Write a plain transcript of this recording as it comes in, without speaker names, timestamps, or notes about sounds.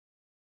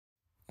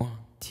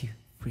2,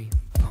 3,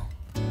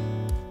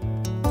 4.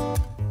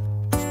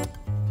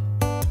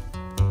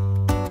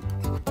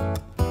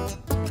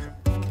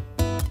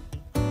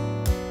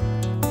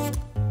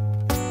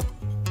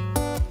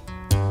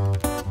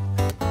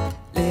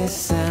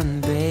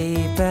 Listen,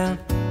 baby,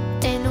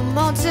 Ain't no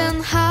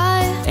mountain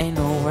high, ain't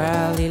no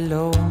valley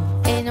low.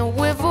 ain't no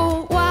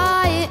river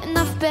wide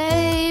enough,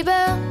 baby.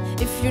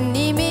 If you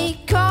need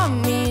me, call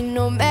me.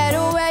 No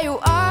matter where you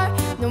are,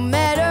 no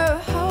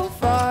matter how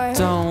far.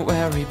 Don't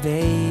worry,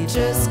 baby,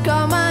 Just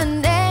call my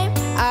name,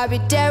 I'll be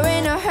there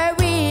in a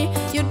hurry.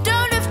 You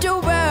don't have to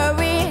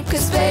worry,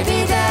 'cause baby,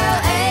 there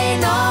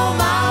ain't no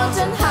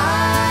mountain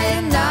high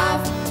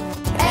enough,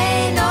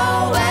 ain't no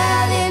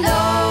valley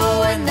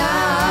low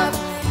enough,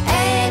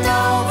 ain't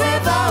no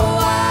river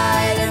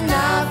wide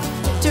enough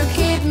to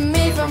keep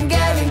me from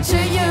getting to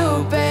you,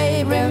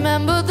 babe.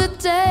 Remember the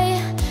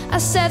day I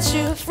set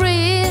you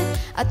free?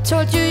 I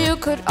told you you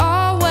could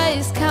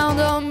always count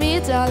on me,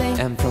 darling.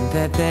 and from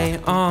that day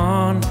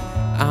on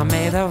I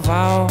made a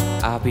vow,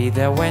 I'll be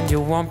there when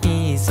you want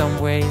me, some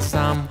way,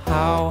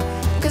 somehow.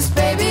 'Cause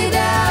baby,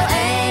 there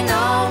ain't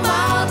no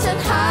mountain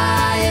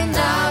high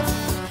enough,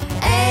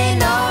 ain't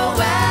no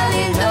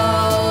valley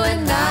low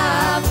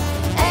enough,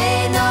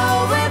 ain't no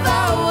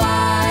river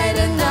wide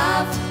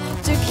enough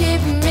to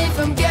keep me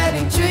from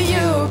getting to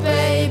you,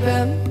 baby.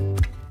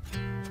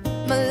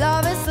 My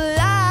love is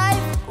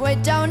alive, way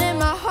down in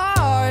my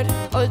heart,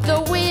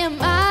 although we are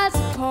miles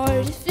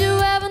apart. If you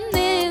ever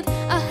need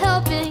a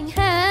helping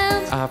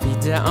hand, I'll be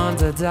there on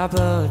the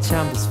double,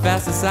 jump as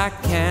fast as I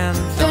can.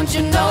 don't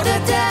you know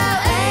that there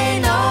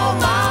ain't no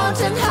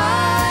mountain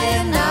high